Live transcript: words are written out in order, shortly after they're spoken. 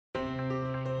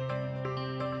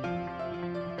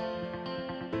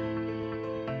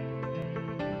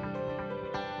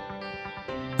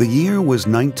The year was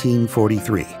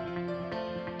 1943.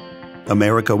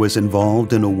 America was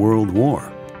involved in a world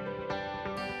war.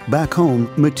 Back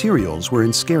home, materials were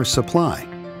in scarce supply.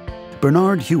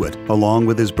 Bernard Hewitt, along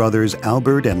with his brothers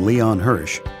Albert and Leon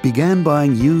Hirsch, began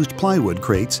buying used plywood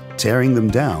crates, tearing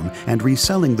them down, and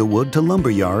reselling the wood to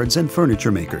lumber yards and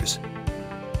furniture makers.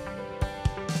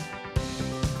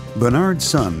 Bernard's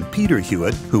son, Peter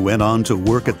Hewitt, who went on to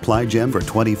work at Ply Gem for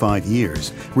 25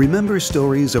 years, remembers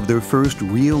stories of their first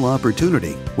real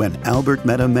opportunity when Albert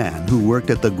met a man who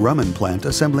worked at the Grumman plant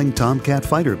assembling Tomcat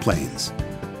fighter planes.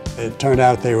 It turned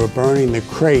out they were burning the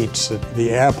crates, that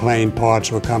the airplane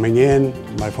parts were coming in.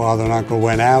 My father and uncle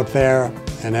went out there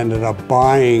and ended up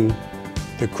buying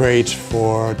the crates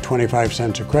for 25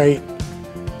 cents a crate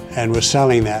and was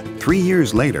selling that. 3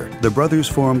 years later, the brothers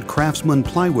formed Craftsman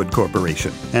Plywood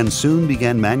Corporation and soon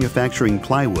began manufacturing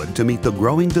plywood to meet the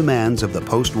growing demands of the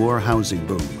post-war housing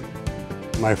boom.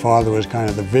 My father was kind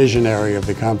of the visionary of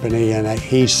the company, and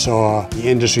he saw the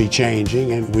industry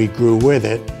changing, and we grew with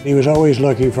it. He was always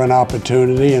looking for an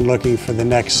opportunity and looking for the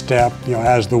next step. You know,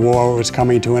 as the war was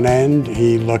coming to an end,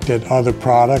 he looked at other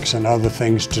products and other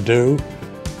things to do.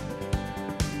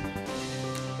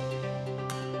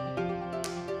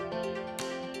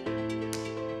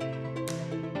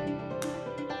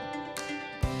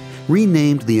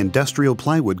 Renamed the Industrial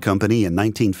Plywood Company in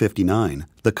 1959,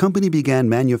 the company began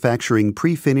manufacturing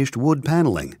pre-finished wood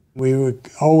paneling. We were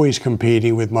always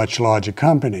competing with much larger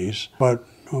companies, but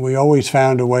we always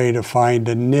found a way to find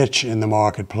a niche in the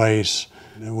marketplace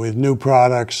with new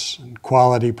products and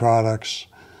quality products.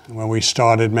 When we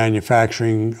started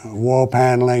manufacturing wall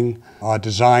paneling, our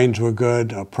designs were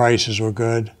good, our prices were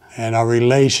good, and our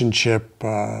relationship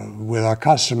with our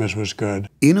customers was good.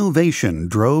 Innovation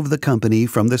drove the company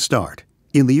from the start.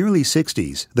 In the early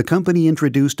 60s, the company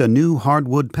introduced a new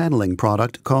hardwood paneling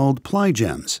product called Ply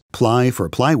Gems, ply for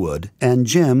plywood and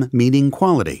gem meaning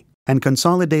quality, and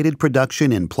consolidated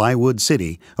production in Plywood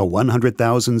City, a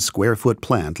 100,000 square foot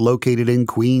plant located in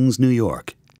Queens, New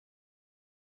York.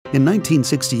 In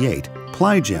 1968,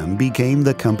 Ply Gem became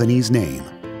the company's name.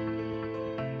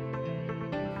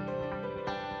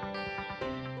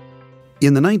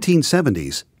 In the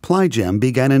 1970s, Ply Gem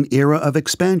began an era of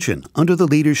expansion under the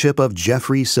leadership of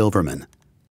Jeffrey Silverman.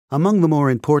 Among the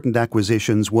more important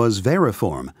acquisitions was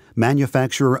Veriform,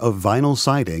 manufacturer of vinyl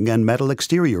siding and metal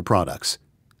exterior products.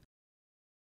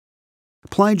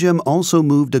 Ply Gem also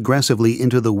moved aggressively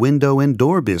into the window and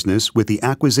door business with the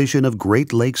acquisition of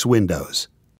Great Lakes Windows.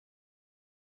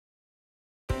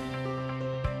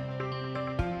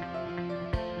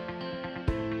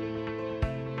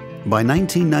 By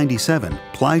 1997,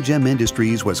 Ply Gem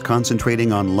Industries was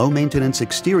concentrating on low-maintenance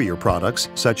exterior products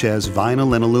such as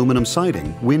vinyl and aluminum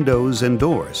siding, windows, and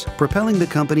doors, propelling the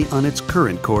company on its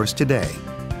current course today.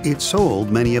 It sold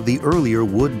many of the earlier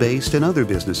wood-based and other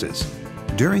businesses.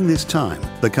 During this time,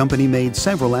 the company made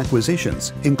several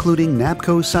acquisitions, including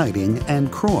Napco Siding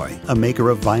and Croy, a maker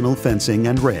of vinyl fencing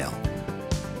and rail.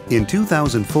 In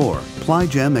 2004, Ply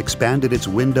Gem expanded its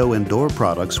window and door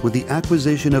products with the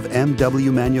acquisition of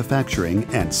MW Manufacturing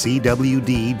and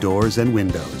CWD Doors and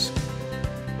Windows.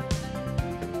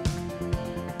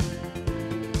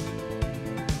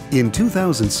 In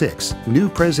 2006, new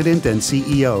President and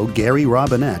CEO Gary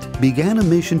Robinette began a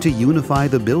mission to unify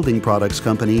the building products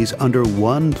companies under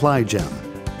one Ply Gem.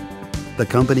 The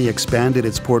company expanded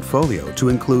its portfolio to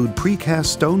include precast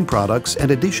stone products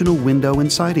and additional window and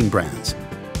siding brands.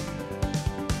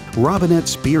 Robinette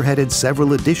spearheaded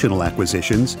several additional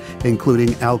acquisitions, including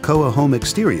Alcoa Home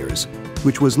Exteriors,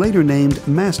 which was later named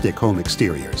Mastic Home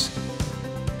Exteriors.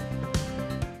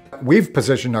 We've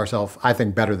positioned ourselves, I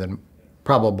think, better than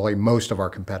probably most of our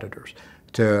competitors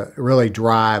to really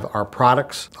drive our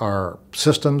products, our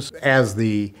systems, as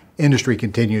the industry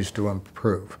continues to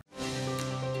improve.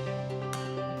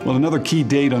 Well, another key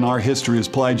date on our history as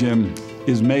Ply Gem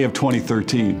is May of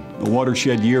 2013, a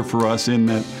watershed year for us in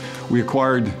that we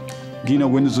acquired Gino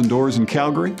Windows and Doors in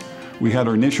Calgary. We had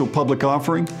our initial public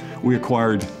offering. We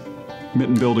acquired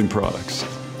Mitten Building Products.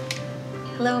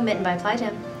 Hello, Mitten by Ply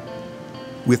Gem.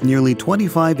 With nearly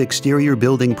 25 exterior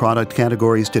building product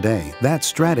categories today, that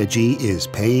strategy is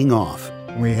paying off.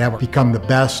 We have become the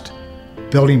best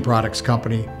building products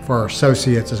company for our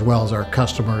associates as well as our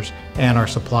customers and our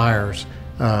suppliers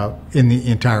in the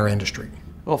entire industry.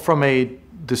 Well, from a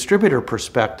distributor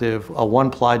perspective, a one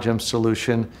Ply Gem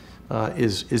solution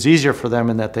is easier for them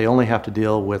in that they only have to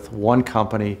deal with one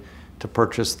company to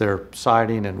purchase their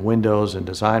siding and windows and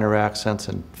designer accents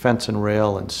and fence and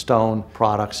rail and stone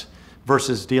products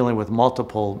versus dealing with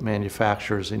multiple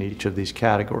manufacturers in each of these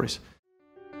categories.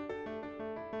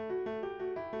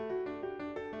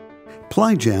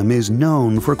 Ply Gem is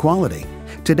known for quality.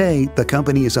 Today, the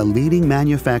company is a leading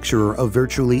manufacturer of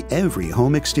virtually every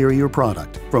home exterior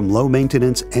product, from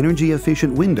low-maintenance,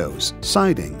 energy-efficient windows,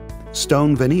 siding,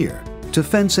 stone veneer, to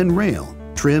fence and rail,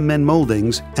 trim and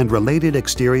moldings, and related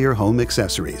exterior home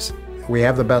accessories. We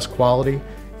have the best quality,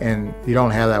 and you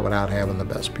don't have that without having the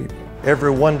best people.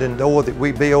 Every window and door that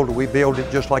we build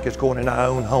it just like it's going in our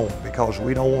own home, because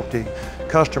we don't want the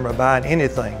customer buying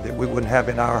anything that we wouldn't have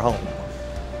in our home.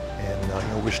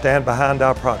 And we stand behind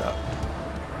our product.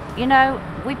 You know,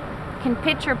 we can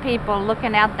picture people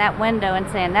looking out that window and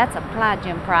saying, that's a Ply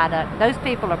Gem product. Those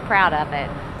people are proud of it.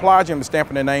 Ply Gem is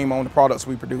stamping their name on the products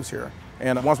we produce here.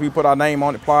 And once we put our name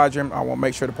on it, Ply Gem, I want to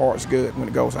make sure the part's good when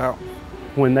it goes out.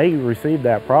 When they receive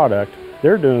that product,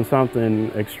 they're doing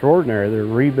something extraordinary. They're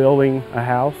rebuilding a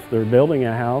house, they're building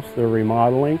a house, they're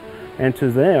remodeling, and to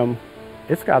them,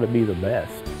 it's got to be the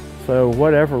best. So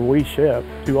whatever we ship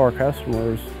to our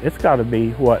customers, it's got to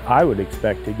be what I would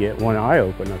expect to get when I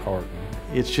open a carton.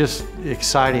 It's just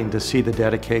exciting to see the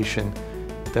dedication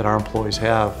that our employees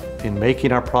have in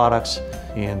making our products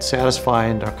and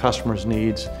satisfying our customers'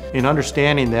 needs, in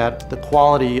understanding that the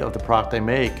quality of the product they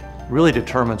make really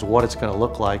determines what it's going to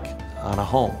look like on a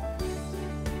home.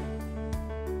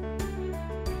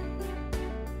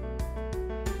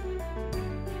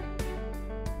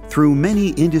 Through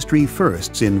many industry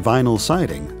firsts in vinyl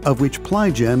siding, of which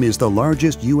Ply Gem is the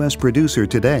largest U.S. producer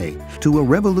today, to a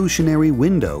revolutionary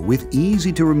window with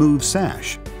easy-to-remove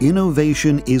sash,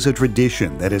 innovation is a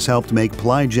tradition that has helped make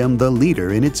Ply Gem the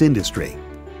leader in its industry.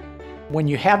 When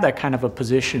you have that kind of a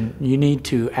position, you need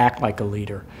to act like a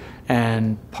leader.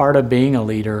 And part of being a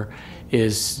leader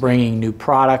is bringing new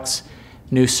products,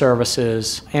 new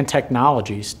services, and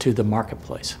technologies to the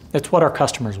marketplace. That's what our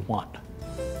customers want.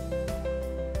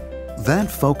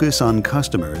 That focus on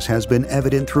customers has been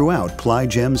evident throughout Ply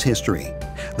Gem's history.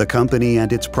 The company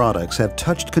and its products have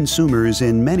touched consumers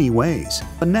in many ways.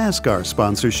 A NASCAR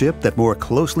sponsorship that more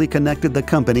closely connected the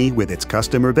company with its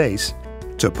customer base,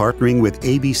 to partnering with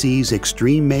ABC's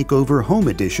Extreme Makeover Home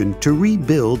Edition to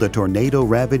rebuild a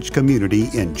tornado-ravaged community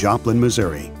in Joplin,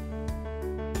 Missouri.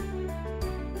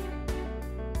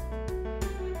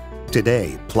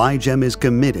 Today, Ply Gem is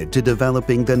committed to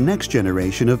developing the next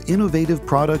generation of innovative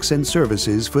products and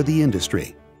services for the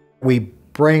industry. We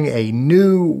bring a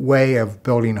new way of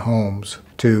building homes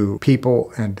to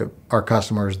people and to our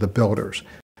customers, the builders.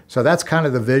 So that's kind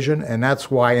of the vision, and that's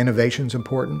why innovation is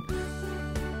important.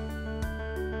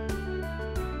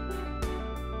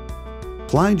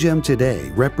 Ply Gem today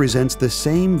represents the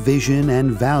same vision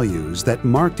and values that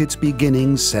marked its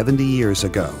beginnings 70 years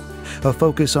ago. A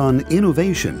focus on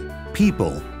innovation,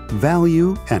 people,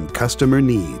 value, and customer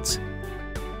needs.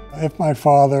 If my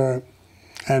father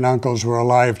and uncles were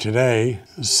alive today,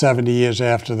 70 years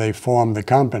after they formed the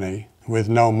company with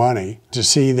no money, to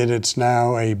see that it's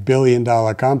now a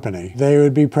billion-dollar company, they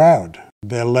would be proud.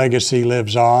 Their legacy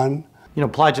lives on. You know,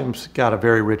 Ply Gem's got a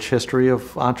very rich history of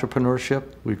entrepreneurship.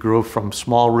 We grew from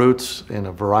small roots in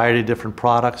a variety of different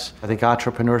products. I think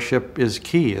entrepreneurship is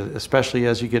key, especially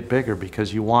as you get bigger,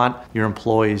 because you want your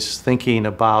employees thinking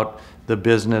about the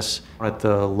business at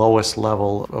the lowest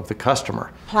level of the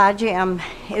customer. Ply Gem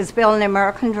is building the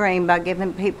American dream by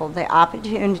giving people the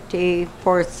opportunity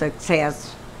for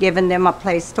success, giving them a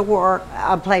place to work,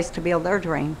 a place to build their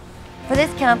dream. For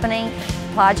this company,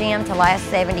 Ply Gem, to last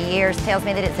 70 years tells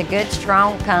me that it's a good,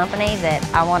 strong company that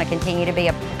I want to continue to be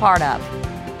a part of.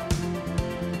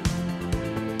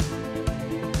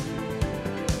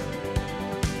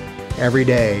 Every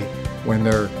day when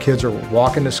their kids are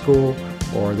walking to school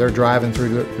or they're driving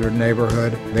through their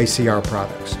neighborhood, they see our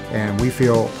products. And we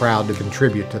feel proud to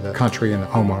contribute to the country and the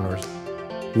homeowners.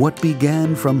 What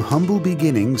began from humble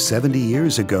beginnings 70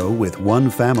 years ago with one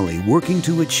family working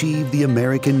to achieve the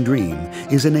American dream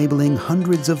is enabling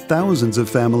hundreds of thousands of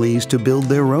families to build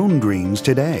their own dreams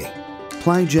today.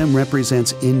 Ply Gem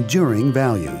represents enduring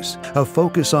values, a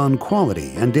focus on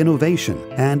quality and innovation,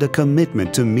 and a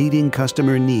commitment to meeting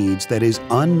customer needs that is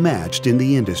unmatched in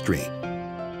the industry.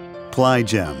 Ply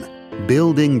Gem,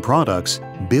 building products,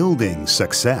 building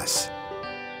success.